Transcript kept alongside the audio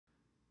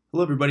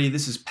Hello, everybody.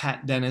 This is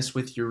Pat Dennis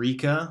with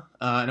Youreka,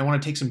 and I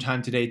want to take some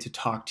time today to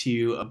talk to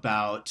you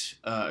about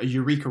a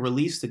Youreka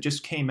release that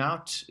just came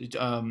out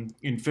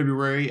in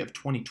February of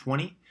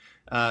 2020.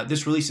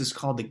 This release is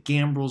called the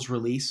Gambrills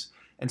release,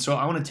 and so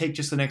I want to take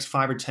just the next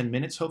 5 or 10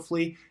 minutes,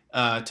 hopefully,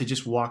 to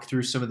just walk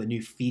through some of the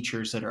new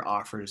features that are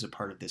offered as a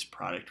part of this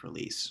product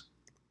release.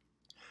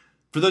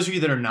 For those of you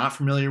that are not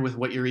familiar with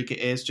what Youreka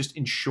is, just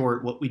in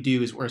short, what we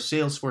do is we're a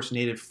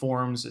Salesforce-native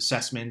forms,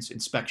 assessments,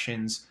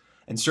 inspections,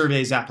 and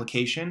surveys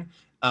application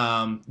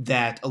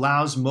that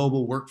allows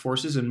mobile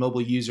workforces and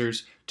mobile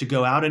users to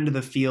go out into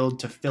the field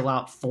to fill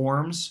out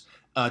forms,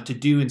 to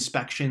do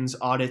inspections,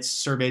 audits,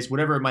 surveys,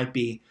 whatever it might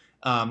be,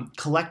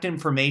 collect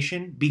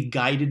information, be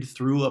guided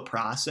through a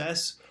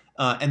process,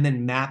 and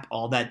then map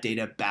all that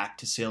data back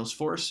to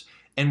Salesforce.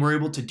 And we're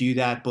able to do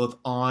that both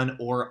on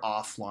or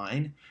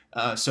offline.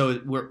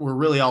 So we're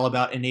really all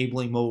about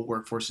enabling mobile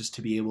workforces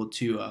to be able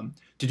to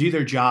do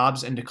their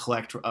jobs and to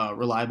collect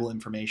reliable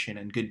information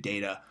and good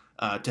data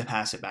to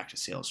pass it back to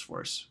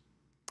Salesforce.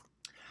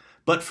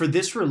 But for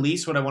this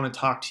release, what I want to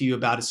talk to you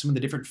about is some of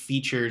the different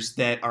features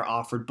that are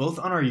offered both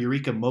on our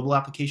Youreka mobile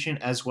application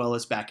as well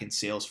as back in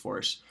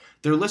Salesforce.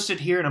 They're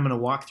listed here, and I'm going to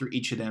walk through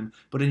each of them.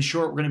 But in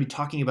short, we're going to be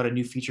talking about a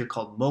new feature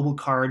called mobile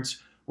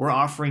cards. We're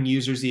offering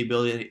users the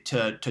ability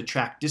to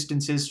track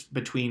distances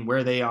between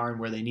where they are and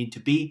where they need to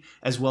be,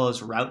 as well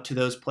as route to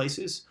those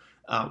places.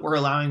 We're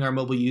allowing our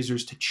mobile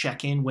users to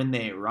check in when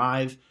they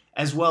arrive,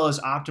 as well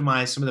as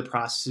optimize some of the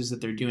processes that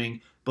they're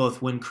doing,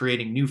 both when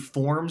creating new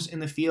forms in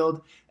the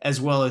field,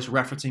 as well as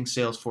referencing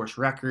Salesforce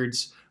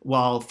records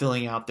while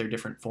filling out their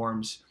different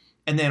forms.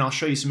 And then I'll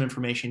show you some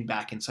information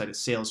back inside of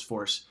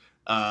Salesforce,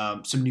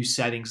 some new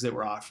settings that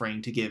we're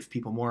offering to give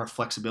people more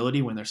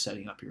flexibility when they're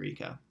setting up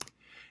Youreka.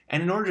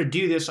 And in order to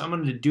do this, I'm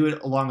going to do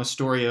it along a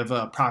story of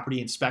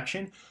property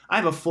inspection. I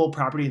have a full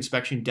property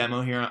inspection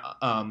demo here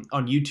on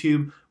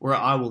YouTube where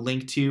I will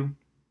link to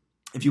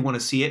if you want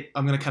to see it.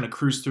 I'm going to kind of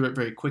cruise through it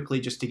very quickly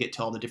just to get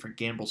to all the different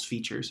Gambrills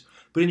features.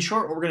 But in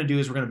short, what we're going to do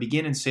is we're going to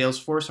begin in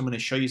Salesforce. I'm going to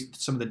show you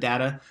some of the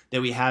data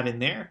that we have in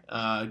there,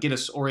 get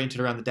us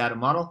oriented around the data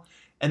model.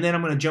 And then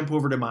I'm going to jump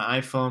over to my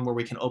iPhone where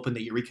we can open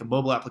the Youreka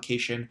mobile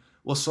application.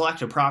 We'll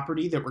select a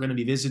property that we're going to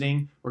be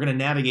visiting. We're going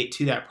to navigate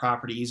to that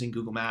property using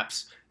Google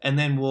Maps. And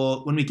then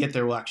when we get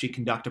there, we'll actually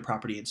conduct a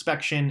property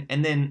inspection.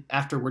 And then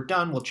after we're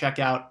done, we'll check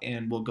out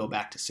and we'll go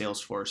back to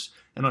Salesforce.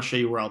 And I'll show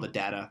you where all the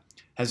data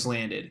has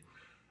landed.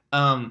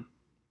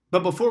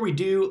 But before we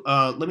do,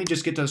 let me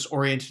just get us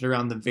oriented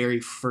around the very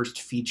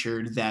first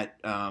feature that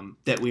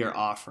we are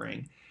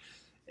offering.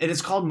 And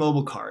it's called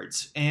mobile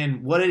cards.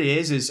 And what it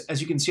is,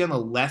 as you can see on the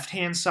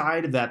left-hand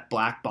side of that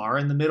black bar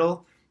in the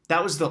middle,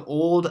 that was the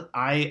old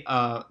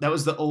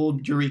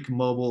Youreka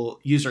mobile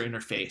user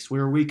interface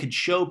where we could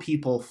show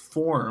people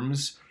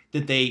forms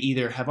that they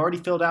either have already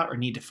filled out or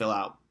need to fill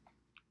out.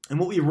 And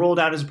what we rolled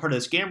out as a part of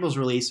this Gambrills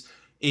release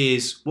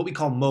is what we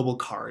call mobile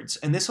cards.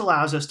 And this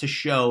allows us to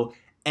show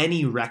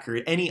any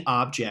record, any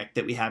object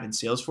that we have in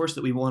Salesforce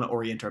that we want to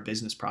orient our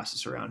business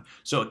process around.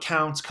 So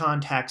accounts,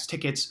 contacts,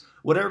 tickets,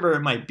 whatever it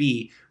might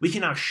be, we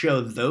can now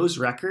show those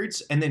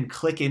records and then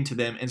click into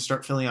them and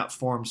start filling out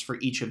forms for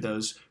each of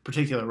those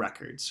particular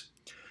records.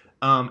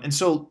 And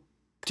so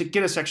to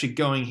get us actually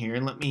going here,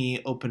 and let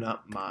me open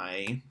up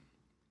my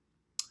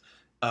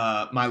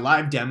my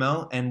live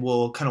demo and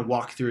we'll kind of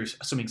walk through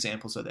some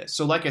examples of this.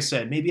 So like I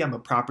said, maybe I'm a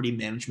property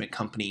management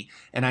company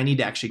and I need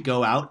to actually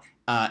go out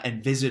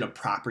and visit a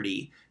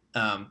property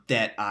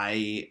that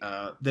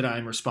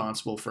I'm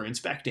responsible for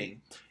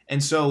inspecting.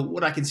 And so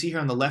what I can see here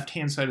on the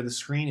left-hand side of the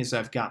screen is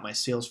I've got my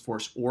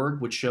Salesforce org,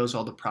 which shows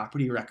all the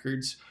property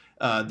records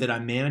that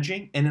I'm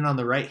managing. And then on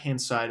the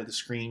right-hand side of the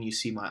screen, you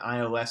see my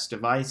iOS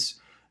device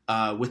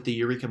with the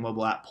Youreka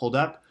mobile app pulled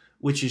up,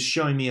 which is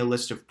showing me a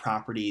list of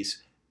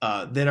properties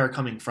that are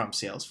coming from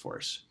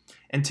Salesforce.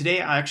 And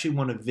today I actually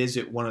want to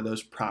visit one of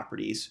those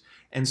properties.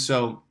 And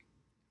so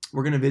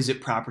we're going to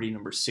visit property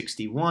number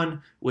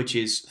 61, which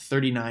is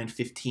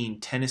 3915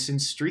 Tennyson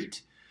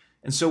Street.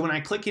 And so when I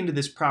click into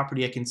this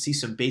property, I can see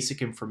some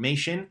basic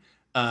information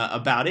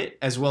about it,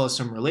 as well as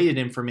some related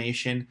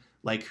information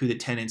like who the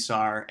tenants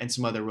are and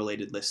some other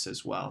related lists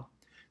as well.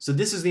 So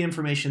this is the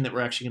information that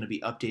we're actually going to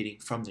be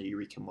updating from the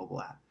Youreka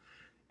mobile app.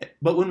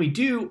 But when we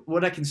do,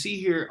 what I can see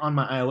here on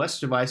my iOS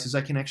device is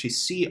I can actually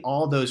see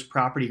all those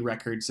property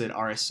records that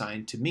are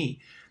assigned to me.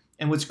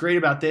 And what's great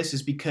about this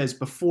is because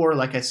before,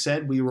 like I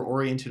said, we were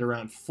oriented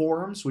around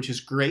forms, which is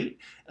great.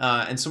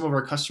 And some of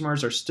our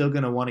customers are still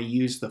going to want to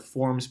use the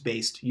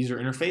forms-based user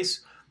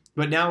interface.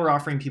 But now we're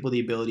offering people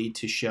the ability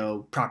to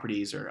show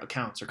properties or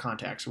accounts or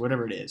contacts or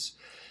whatever it is.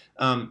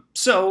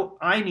 So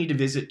I need to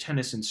visit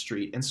Tennyson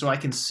Street. And so I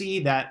can see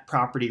that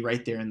property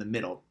right there in the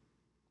middle.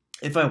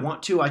 If I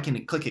want to, I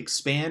can click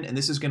expand, and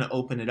this is going to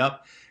open it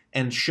up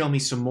and show me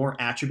some more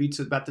attributes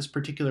about this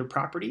particular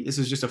property. This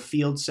is just a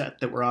field set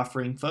that we're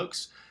offering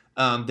folks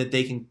that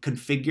they can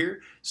configure.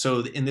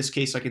 So in this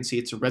case, I can see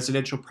it's a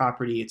residential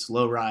property, it's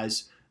low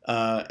rise,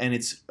 and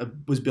it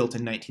was built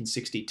in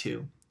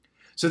 1962.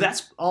 So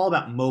that's all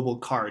about mobile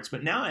cards.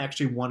 But now I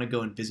actually want to go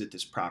and visit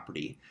this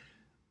property.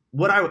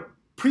 What I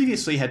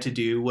previously had to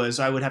do was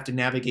I would have to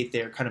navigate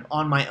there kind of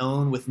on my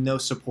own with no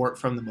support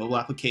from the mobile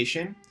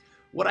application.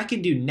 What I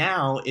can do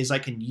now is I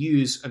can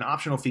use an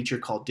optional feature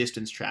called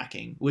distance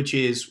tracking, which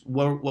is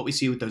what we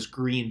see with those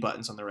green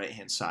buttons on the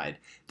right-hand side.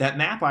 That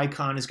map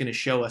icon is going to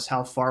show us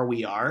how far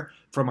we are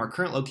from our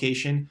current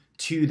location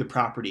to the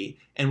property.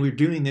 And we're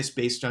doing this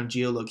based on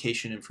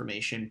geolocation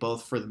information,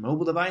 both for the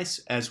mobile device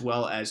as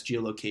well as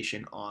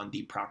geolocation on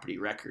the property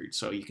record.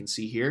 So you can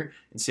see here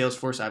in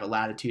Salesforce, I have a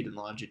latitude and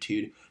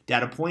longitude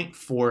data point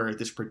for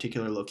this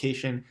particular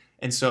location.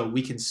 And so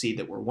we can see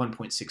that we're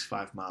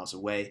 1.65 miles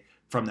away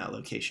from that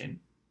location.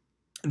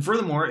 And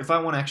furthermore, if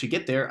I want to actually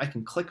get there, I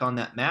can click on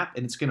that map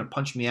and it's going to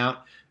punch me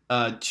out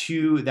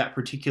to that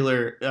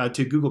particular,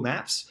 to Google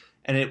Maps,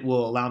 and it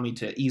will allow me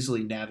to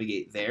easily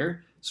navigate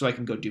there so I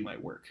can go do my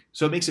work.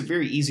 So it makes it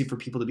very easy for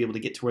people to be able to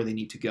get to where they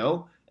need to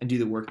go and do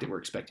the work that we're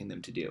expecting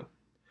them to do.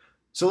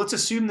 So let's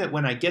assume that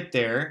when I get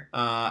there,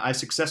 I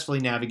successfully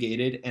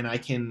navigated and I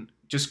can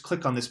just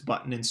click on this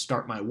button and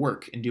start my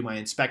work and do my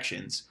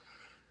inspections.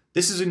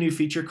 This is a new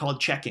feature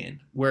called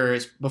check-in,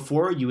 whereas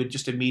before you would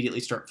just immediately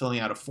start filling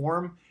out a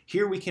form.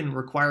 Here we can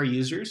require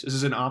users, this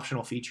is an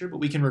optional feature, but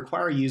we can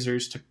require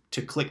users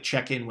to click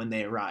check-in when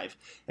they arrive.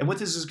 And what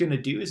this is going to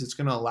do is it's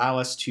going to allow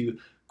us to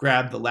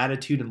grab the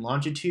latitude and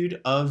longitude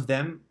of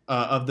them,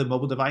 of the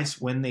mobile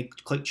device when they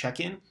click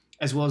check-in,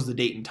 as well as the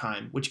date and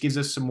time, which gives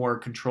us some more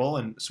control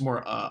and some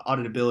more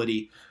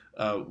auditability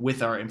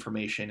with our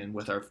information and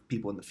with our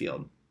people in the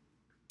field.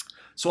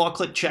 So I'll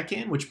click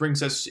check-in, which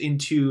brings us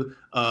into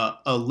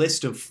a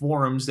list of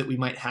forms that we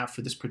might have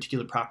for this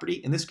particular property.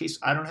 In this case,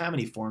 I don't have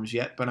any forms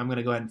yet, but I'm going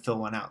to go ahead and fill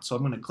one out. So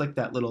I'm going to click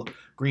that little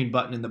green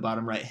button in the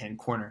bottom right-hand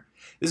corner.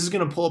 This is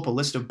going to pull up a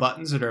list of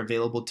buttons that are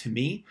available to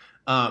me.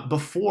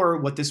 Before,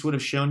 what this would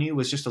have shown you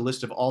was just a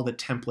list of all the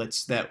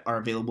templates that are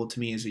available to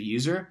me as a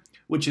user,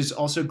 which is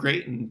also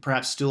great and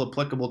perhaps still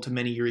applicable to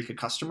many Youreka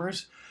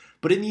customers.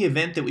 But in the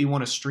event that we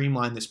want to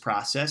streamline this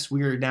process,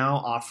 we are now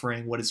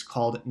offering what is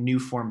called new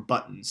form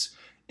buttons.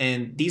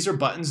 And these are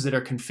buttons that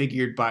are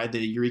configured by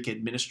the Youreka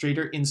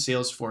administrator in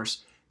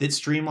Salesforce that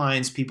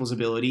streamlines people's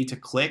ability to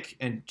click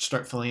and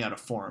start filling out a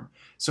form.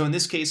 So in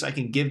this case, I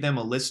can give them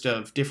a list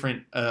of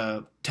different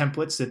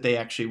templates that they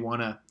actually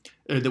want to,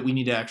 or that we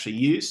need to actually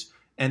use,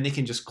 and they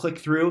can just click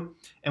through.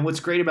 And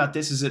what's great about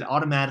this is it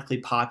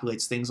automatically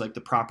populates things like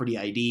the property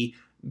ID,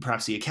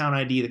 perhaps the account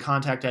ID, the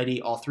contact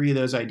ID, all three of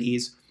those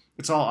IDs.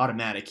 It's all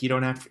automatic. You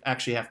don't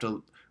actually have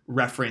to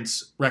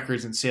reference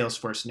records in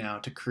Salesforce now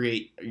to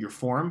create your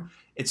form.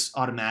 It's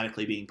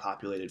automatically being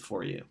populated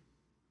for you.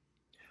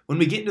 When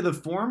we get into the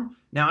form,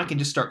 now I can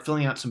just start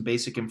filling out some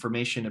basic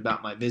information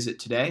about my visit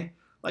today.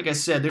 Like I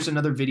said, there's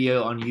another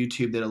video on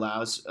YouTube that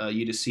allows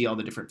you to see all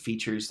the different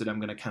features that I'm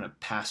going to kind of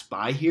pass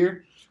by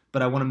here,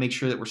 but I want to make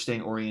sure that we're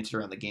staying oriented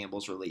around the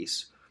Gambrills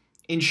release.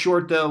 In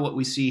short, though, what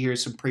we see here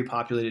is some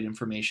pre-populated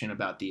information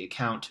about the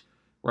account,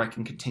 where I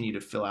can continue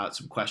to fill out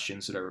some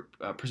questions that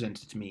are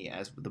presented to me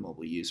as the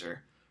mobile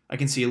user. I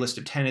can see a list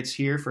of tenants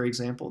here, for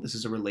example. This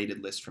is a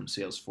related list from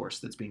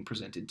Salesforce that's being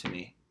presented to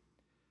me.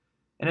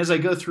 And as I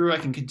go through, I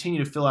can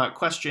continue to fill out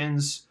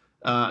questions,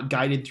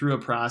 guided through a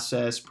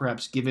process,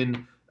 perhaps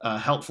given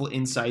helpful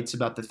insights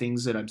about the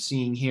things that I'm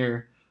seeing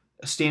here,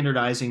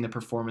 standardizing the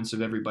performance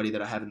of everybody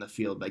that I have in the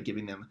field by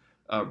giving them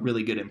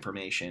really good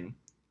information.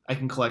 I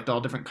can collect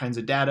all different kinds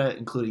of data,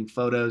 including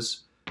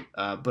photos,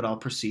 but I'll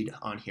proceed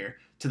on here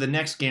to the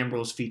next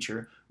Gambrills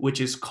feature, which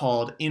is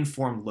called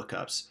informed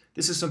lookups.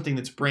 This is something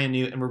that's brand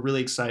new, and we're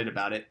really excited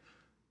about it.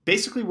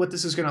 Basically, what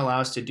this is going to allow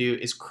us to do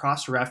is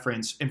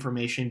cross-reference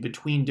information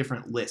between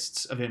different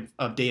lists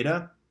of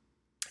data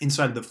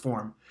inside of the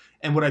form.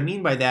 And what I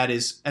mean by that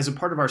is, as a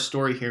part of our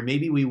story here,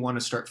 maybe we want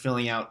to start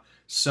filling out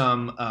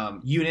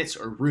some units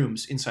or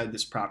rooms inside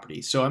this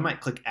property. So I might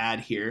click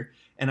Add here,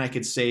 and I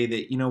could say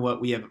that, you know what,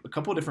 we have a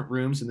couple of different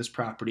rooms in this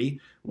property.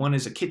 One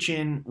is a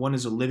kitchen, one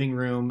is a living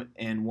room,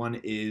 and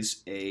one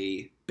is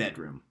a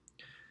bedroom.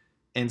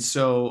 And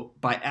so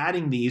by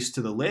adding these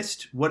to the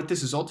list, what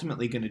this is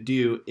ultimately going to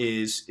do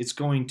is it's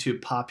going to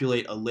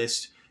populate a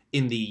list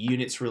in the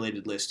units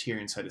related list here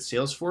inside of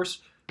Salesforce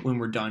when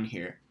we're done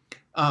here.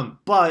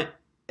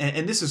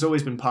 And this has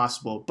always been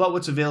possible, but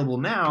what's available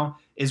now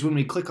is when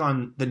we click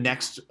on the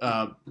next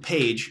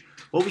page,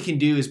 what we can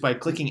do is by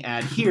clicking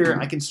Add here,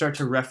 I can start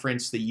to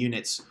reference the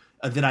units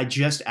that I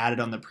just added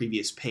on the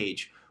previous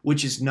page,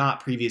 which is not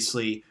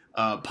previously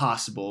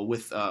possible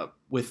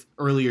with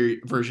earlier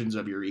versions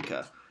of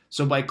Youreka.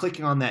 So by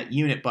clicking on that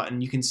unit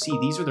button, you can see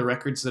these are the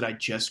records that I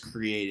just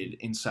created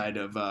inside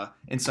of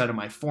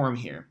my form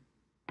here.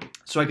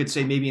 So I could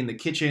say maybe in the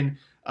kitchen,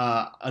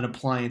 an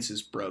appliance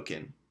is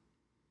broken.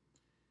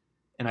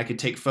 And I could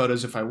take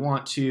photos if I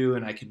want to,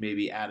 and I could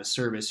maybe add a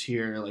service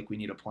here, like we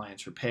need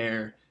appliance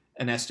repair,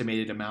 an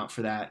estimated amount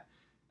for that.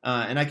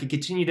 And I could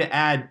continue to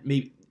add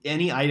maybe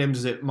any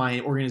items that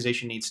my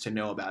organization needs to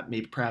know about,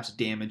 maybe perhaps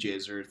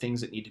damages or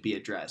things that need to be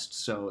addressed.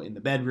 So in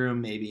the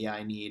bedroom, maybe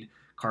I need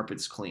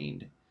carpets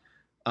cleaned.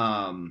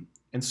 And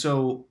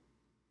so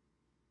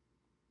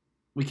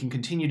we can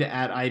continue to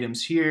add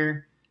items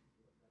here.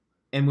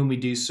 And when we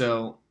do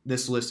so,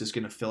 this list is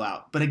going to fill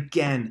out. But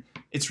again,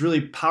 it's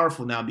really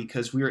powerful now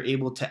because we are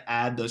able to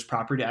add those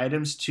property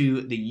items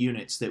to the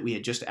units that we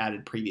had just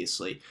added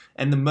previously.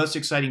 And the most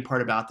exciting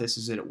part about this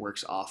is that it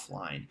works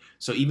offline.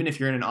 So even if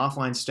you're in an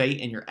offline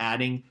state and you're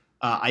adding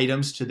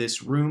items to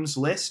this rooms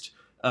list,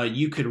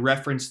 you could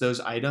reference those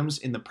items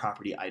in the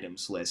property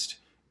items list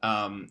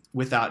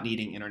without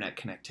needing internet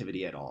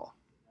connectivity at all.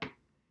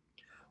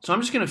 So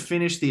I'm just going to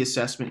finish the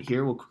assessment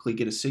here. We'll quickly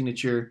get a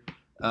signature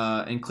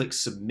and click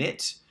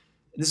submit.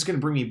 This is going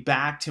to bring me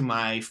back to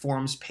my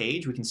forms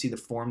page. We can see the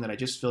form that I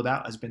just filled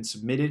out has been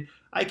submitted.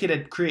 I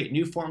could create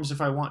new forms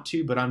if I want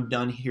to, but I'm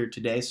done here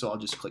today, so I'll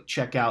just click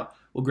checkout.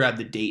 We'll grab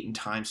the date and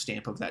time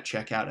stamp of that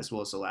checkout as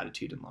well as the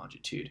latitude and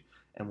longitude,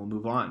 and we'll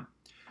move on.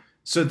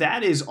 So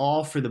that is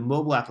all for the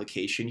mobile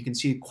application. You can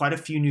see quite a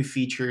few new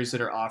features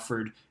that are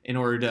offered in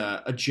order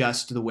to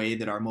adjust the way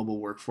that our mobile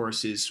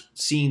workforce is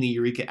seeing the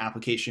Youreka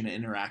application and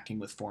interacting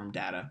with form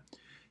data.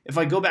 If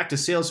I go back to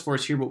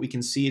Salesforce here, what we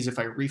can see is if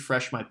I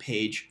refresh my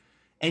page,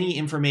 any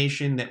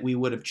information that we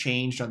would have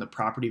changed on the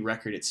property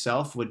record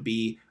itself would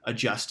be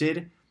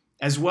adjusted,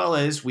 as well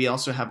as we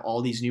also have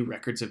all these new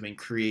records have been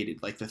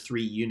created, like the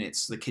 3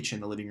 units, the kitchen,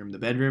 the living room, the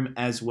bedroom,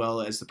 as well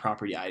as the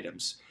property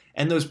items.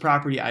 And those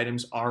property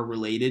items are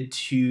related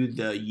to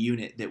the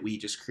unit that we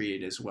just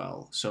created as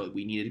well. So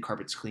we needed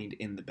carpets cleaned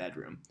in the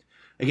bedroom.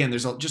 Again,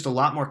 there's just a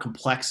lot more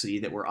complexity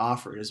that we're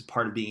offered as a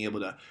part of being able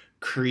to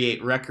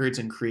create records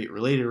and create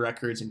related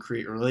records and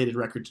create related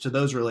records to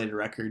those related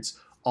records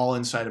all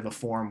inside of a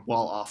form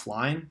while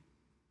offline.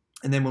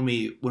 And then when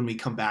we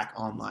come back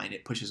online,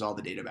 it pushes all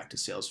the data back to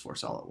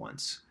Salesforce all at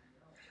once.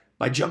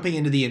 By jumping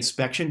into the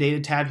inspection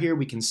data tab here,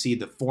 we can see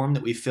the form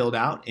that we filled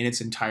out in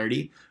its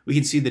entirety. We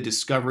can see the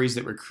discoveries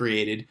that were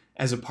created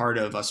as a part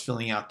of us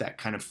filling out that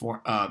kind of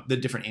form, the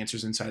different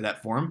answers inside of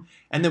that form.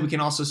 And then we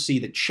can also see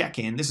the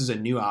check-in. This is a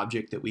new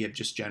object that we have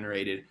just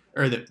generated,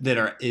 or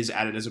is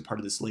added as a part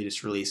of this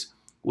latest release,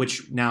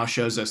 which now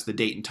shows us the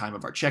date and time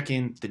of our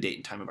check-in, the date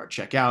and time of our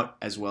checkout,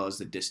 as well as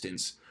the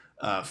distance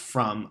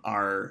from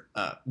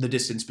the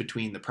distance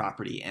between the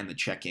property and the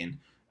check-in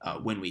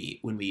when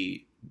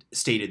we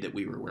stated that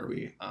we were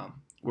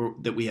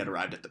that we had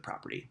arrived at the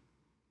property.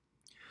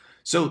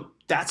 So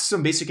that's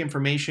some basic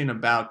information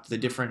about the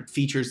different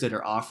features that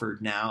are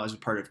offered now as a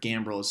part of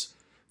Gambrills.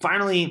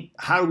 Finally,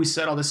 how do we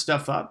set all this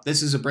stuff up?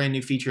 This is a brand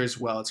new feature as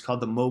well. It's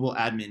called the Mobile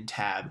Admin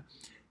tab.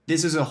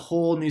 This is a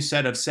whole new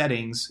set of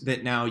settings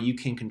that now you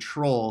can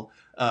control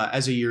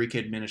as a Youreka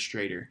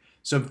administrator.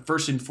 So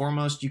first and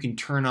foremost, you can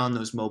turn on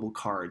those mobile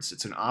cards.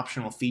 It's an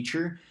optional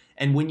feature.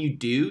 And when you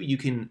do, you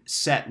can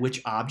set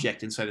which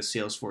object inside of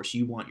Salesforce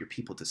you want your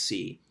people to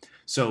see.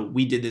 So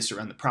we did this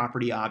around the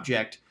property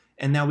object.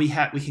 And now we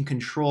can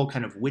control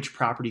kind of which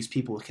properties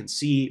people can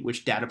see,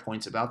 which data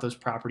points about those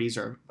properties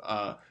are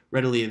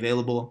readily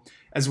available,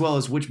 as well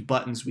as which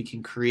buttons we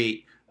can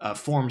create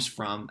forms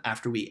from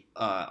after we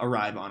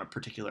arrive on a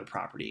particular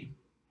property.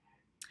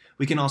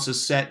 We can also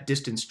set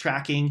distance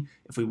tracking.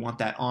 If we want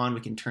that on,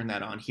 we can turn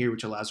that on here,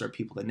 which allows our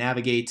people to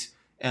navigate.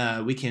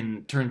 We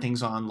can turn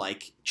things on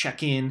like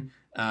check-in,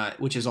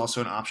 which is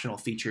also an optional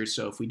feature.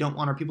 So if we don't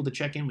want our people to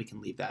check in, we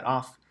can leave that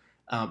off.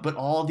 But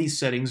all of these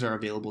settings are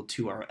available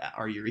to our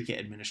Youreka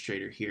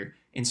administrator here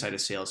inside of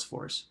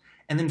Salesforce.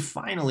 And then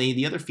finally,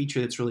 the other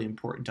feature that's really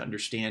important to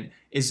understand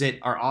is that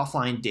our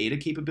offline data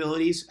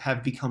capabilities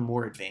have become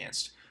more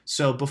advanced.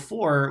 So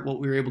before, what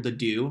we were able to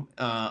do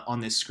on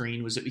this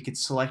screen was that we could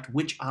select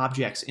which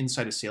objects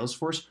inside of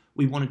Salesforce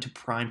we wanted to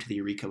prime to the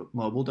Youreka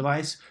mobile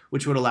device,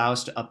 which would allow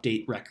us to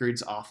update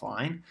records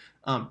offline.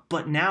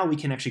 But now we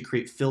can actually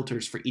create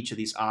filters for each of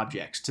these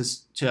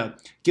objects to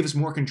give us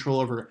more control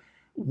over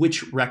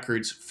which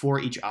records for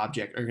each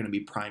object are going to be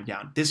primed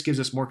down. This gives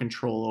us more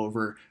control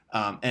over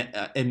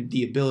and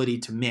the ability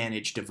to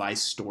manage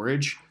device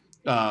storage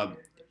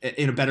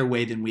in a better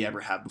way than we ever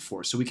have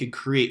before. So we could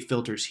create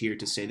filters here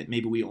to say that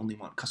maybe we only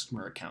want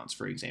customer accounts,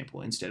 for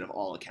example, instead of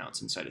all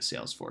accounts inside of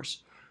Salesforce.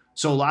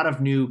 So a lot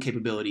of new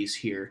capabilities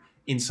here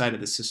inside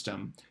of the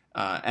system,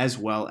 as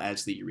well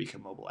as the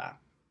Youreka mobile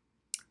app.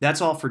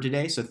 That's all for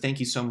today. So thank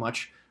you so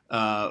much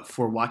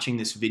for watching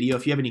this video.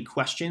 If you have any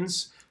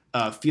questions,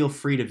 feel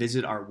free to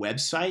visit our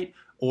website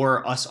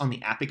or us on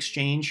the App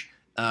Exchange.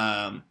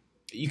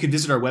 You can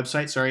visit our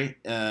website,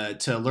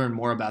 to learn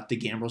more about the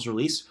Gambrills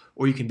release,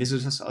 or you can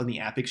visit us on the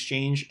App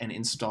Exchange and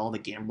install the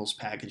Gambrills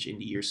package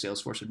into your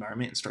Salesforce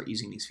environment and start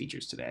using these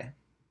features today.